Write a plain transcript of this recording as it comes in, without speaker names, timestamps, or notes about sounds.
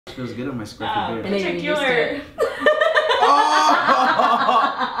Feels good on my scruffy beard. Particular.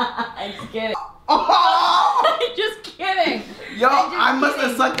 Oh! I'm just kidding. Oh! I'm just kidding. Yo, I must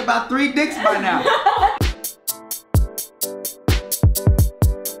have sucked about 3 dicks by now.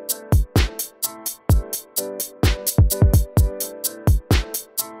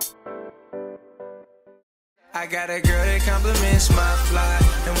 I got a girl that compliments my fly,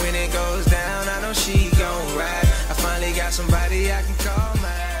 and when it goes down, I know she gon' ride. I finally got somebody I can call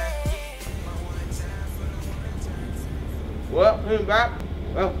mine. Well, came back.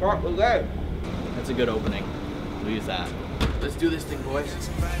 Well, fuck was that? That's a good opening. We'll use that. Let's do this thing, boys.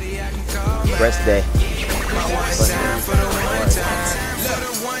 Somebody I can call mine. Rest day. My one time for the one time.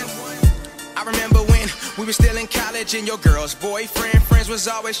 I remember when we were still in college and your girl's boyfriend friends was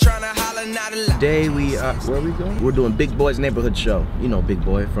always trying to holler, not a lot. Today we where are we going? We're doing Big Boy's Neighborhood Show. You know Big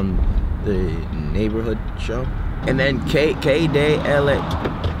Boy from the Neighborhood Show. And then K-Day LA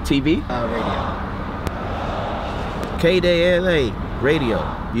TV? Radio. K-Day LA Radio.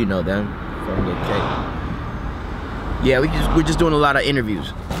 You know them from the K. Yeah, we're just doing a lot of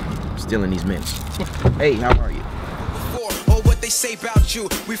interviews. Stealing these mints. Hey, how are you? They say about you,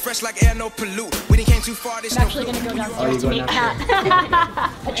 we fresh like air, no pollute. We didn't came too far. This I'm actually gonna go downstairs to make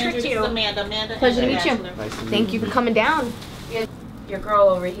that. I tricked you. Amanda. Pleasure to meet you. Thank you for coming down. Your girl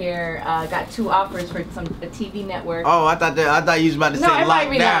over here got 2 offers for the TV network. Oh, I thought you was about to say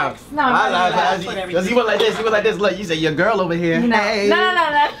lockdown. No, because he went like this. He went like this. Look, you say your girl over here. No. Hey.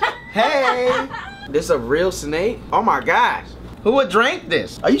 No. Hey. This a real snake? Oh my gosh. Who would drink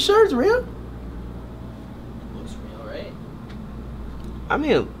this? Are you sure it's real? Looks real, right? I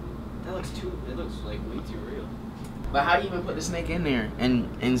mean, It looks like way too real. but how do you even put the snake in there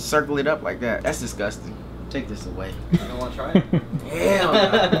and circle it up like that? That's disgusting. Take this away. You don't want to try it? Hell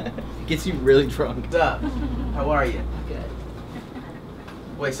no. Gets you really drunk. What's up? How are you? Good.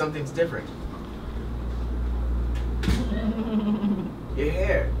 Wait, something's different. Your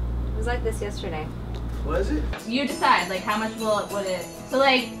hair. It was like this yesterday. Was it? You decide, like, how much would it? So,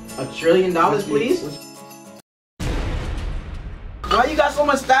 like, $1 trillion, please? Why you got so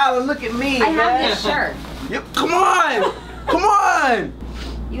much style and look at me? I have this shirt. Yep. Come on! Come on!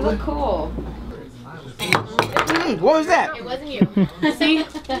 You look cool. What was that? It wasn't you. See?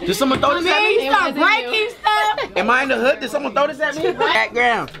 Did someone throw this at me? Stop breaking stuff. Am I in the hood? Did someone throw this at me?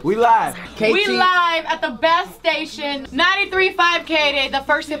 Background. We live. KT. We live at the best station, 93.5 K-Day, the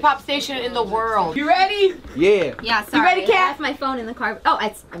first hip hop station in the world. You ready? Yeah. Yeah, sorry. You ready, Kat? I left my phone in the car. Oh,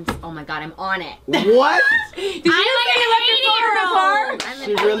 oh my God, I'm on it. What? Did you say you left your phone in the car?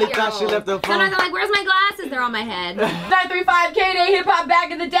 She really thought she left her phone. Sometimes I'm like, where's my glasses? They're on my head. 93.5 K-Day hip hop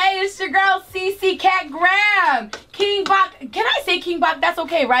back in the day. It's your girl CC Cat Graham. King Bach. Can I say King Bach? That's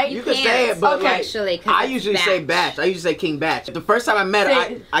okay, right? You can say it, but okay. like, Actually, I usually say Batch. I usually say King Batch. The first time I met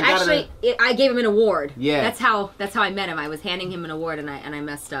her, I got I gave him an award. Yeah. That's how I met him. I was handing him an award and I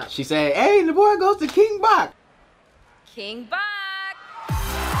messed up. She said, "Hey, the boy goes to King Bach." King Bach.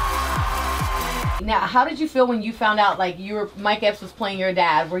 Now, how did you feel when you found out like Mike Epps was playing your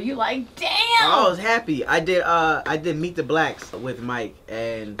dad? Were you like, damn? I was happy. I did Meet the Blacks with Mike,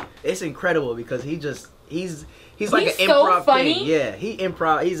 and it's incredible because he's like an improv funny. king. Yeah, he's an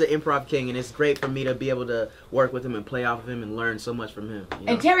improv king, and it's great for me to be able to work with him and play off of him and learn so much from him. You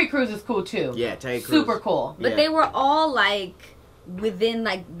know? And Terry Crews is cool too. Yeah, Terry Crews. Super cool. But they were all like within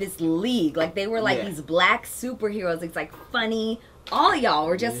like this league. Like they were like these black superheroes. It's like funny. All of y'all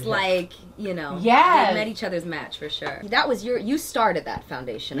were just like, you know, they met each other's match for sure. That was you started that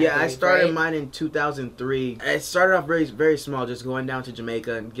foundation. Yeah, I started mine in 2003. It started off very, very small, just going down to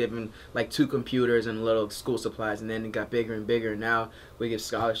Jamaica and giving like 2 computers and little school supplies, and then it got bigger and bigger. Now we give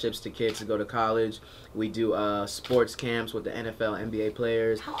scholarships to kids to go to college. We do sports camps with the NFL, NBA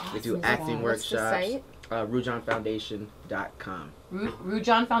players. We do acting workshops. RujonFoundation.com.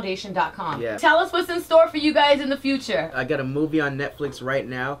 RujonFoundation.com. Yeah. Tell us what's in store for you guys in the future. I got a movie on Netflix right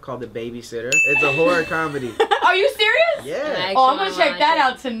now called The Babysitter. It's a horror comedy. Are you serious? Yeah. Oh, I'm gonna check that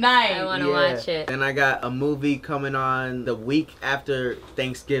out tonight. I want to watch it. And I got a movie coming on the week after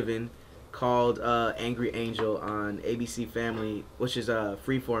Thanksgiving called Angry Angel on ABC Family, which is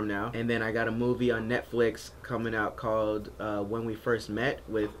freeform now. And then I got a movie on Netflix coming out called When We First Met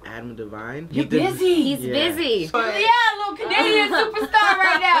with Adam Devine. You're busy. He's busy. Yeah, little Canadian superstar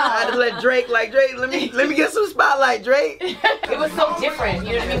right now. I had to let Drake, let me get some spotlight, Drake. It was so different,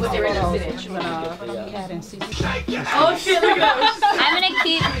 you know what I mean, what they were interested in. Oh shit, look at that. I'm gonna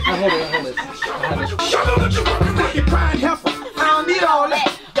keep. I don't need all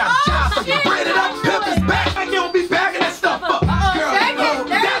that. Got jobs, so you braid it up, pimp his back, and you don't be backing that stuff up. Girl,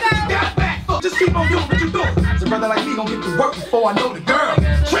 that's back up. Just keep on doing what you doing. So brother like me gonna get to work before I know the girl.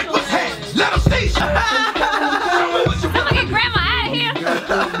 Trick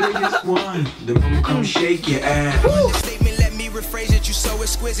one. The mama come shake your ass. This statement, let me rephrase it. You so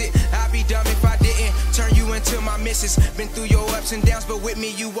exquisite. I'd be dumb if I didn't turn you into my missus. Been through your ups and downs, but with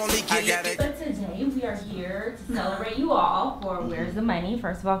me you only get it. But today we are here to celebrate you all for Where's the Money.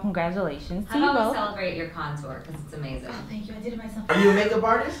 First of all, congratulations to you How about both. we celebrate your contour because it's amazing. Oh, thank you. I did it myself. Are you a makeup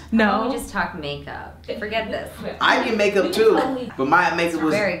artist? No. We just talk makeup. Forget this. I get makeup too, but my makeup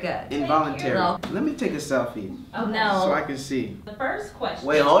was Very good. involuntary. No. Let me take a selfie Oh, No. so I can see. The first question.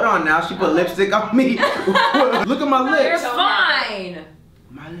 Wait, hold on now. She put lipstick on me. Look at my You're lips. fine.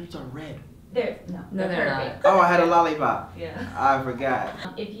 My lips are red. No, No, they're not. perfect. Oh, I had a lollipop. Yeah. I forgot.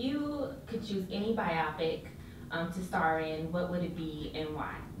 If you could choose any biopic to star in, what would it be and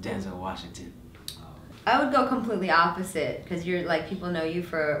why? Denzel Washington. I would go completely opposite because you're like people know you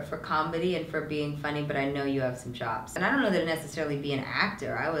for comedy and for being funny, but I know you have some chops. And I don't know that necessarily be an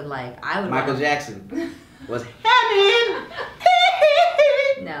actor. I would Michael Jackson was happening.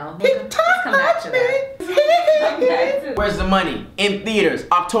 No. Let's come back to that. Where's the Money? In theaters,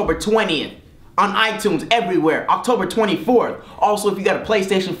 October 20th. On iTunes, everywhere, October 24th. Also, if you got a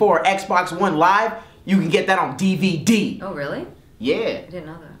PlayStation 4 or Xbox One Live, you can get that on DVD. Oh, really? Yeah. I didn't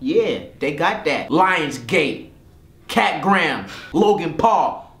know that. Yeah, they got that. Lionsgate, Cat Graham, Logan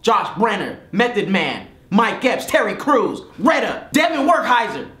Paul, Josh Brenner, Method Man, Mike Epps, Terry Crews, Retta, Devin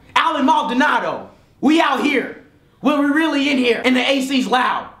Werkheiser, Alan Maldonado. We out here. Well, we're really in here, and the AC's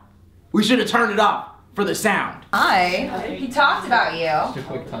loud. We should have turned it off for the sound. He talked about you. Just a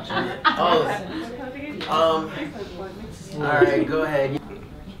quick touch. All right, go ahead.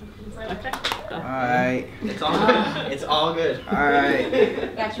 Alright. It's all good. It's all good.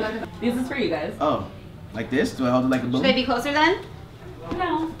 Alright. Got you. This is for you guys. Oh, like this? Do I hold it like a balloon? Should I be closer then?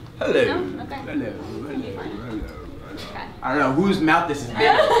 No. Hello. No? Okay. Hello. I don't know whose mouth this is big.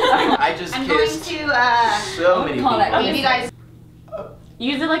 I just I'm going kissed to so many call that people. give you guys.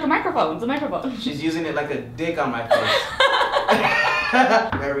 Use it like a microphone. It's a microphone. She's using it like a dick on my face.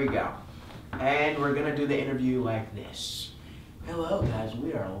 There we go. And we're gonna do the interview like this. Hello guys,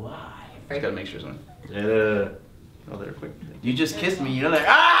 we are live. Just gotta make sure something. Yeah. Oh, they're quick. You just kissed me, you know that.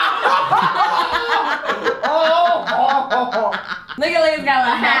 Oh! Look at Leah's got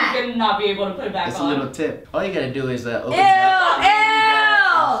a I'm hat. gonna not be able to put it back It's a on. little tip. All you gotta do is open Ew! it up. And then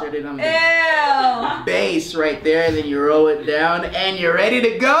you insert it on the Ew! base right there, and then you roll it down, and you're ready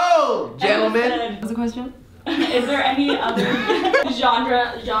to go, gentlemen. What's the question? Is there any other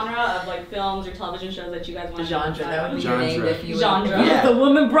genre of like films or television shows that you guys want to Genre, that would be your name Genre. if you Genre. were. Yeah. The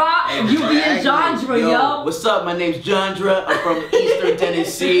woman brought, you be a Exactly. genre, yo. What's up? My name's Jandra. I'm from Eastern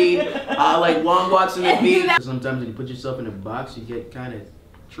Tennessee. I like long walks on the beach. Sometimes when you put yourself in a box, you get kind of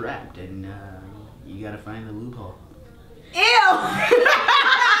trapped, and you gotta find the loophole.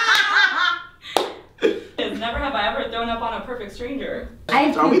 Never have I ever thrown up on a perfect stranger.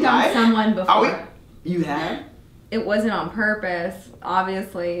 I've Are we pooped on live? someone before. Are we? You have? It wasn't on purpose,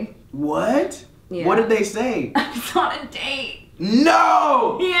 obviously. What? Yeah. What did they say? I was on a date.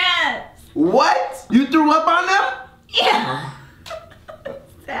 No! Yes. What? You threw up on them? Yeah.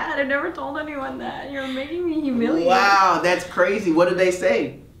 Sad. I never told anyone that. You're making me humiliated. Wow, that's crazy. What did they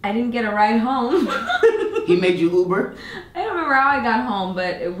say? I didn't get a ride home. He made you Uber? I don't remember how I got home,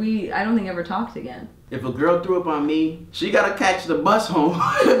 but I don't think ever talked again. If a girl threw up on me, she gotta catch the bus home.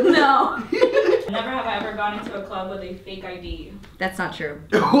 No. Never have I ever gone into a club with a fake ID. That's not true.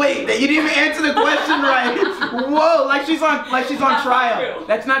 Wait, you didn't even answer the question right. Whoa, like she's on That's trial. not true.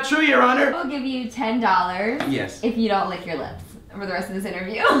 That's not true, Your Honor. I'll give you $10 Yes. if you don't lick your lips for the rest of this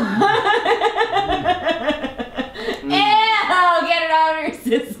interview. Ew, get it out of your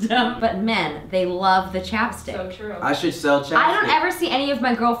system. But men, they love the chapstick. So true. I should sell chapstick. I don't ever see any of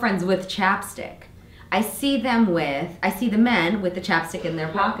my girlfriends with chapstick. I see the men with the chapstick in their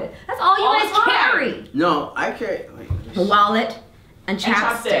pocket. That's all you All guys the time. carry. No, I carry. Wait, A wallet and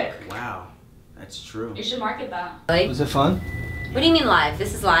chapstick. wow, that's true. You should market that. Like, Was it fun? what do you mean live?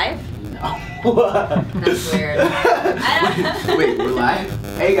 This is live? No. That's weird. Wait, we're live?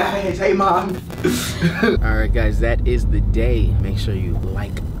 Hey guys, hey mom. Alright guys, that is the day. Make sure you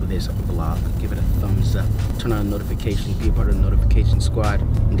like this vlog. Give it a thumbs up. Turn on notifications. Be a part of the notification squad.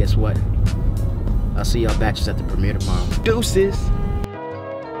 And guess what? I'll see y'all batches at the premiere tomorrow. Deuces.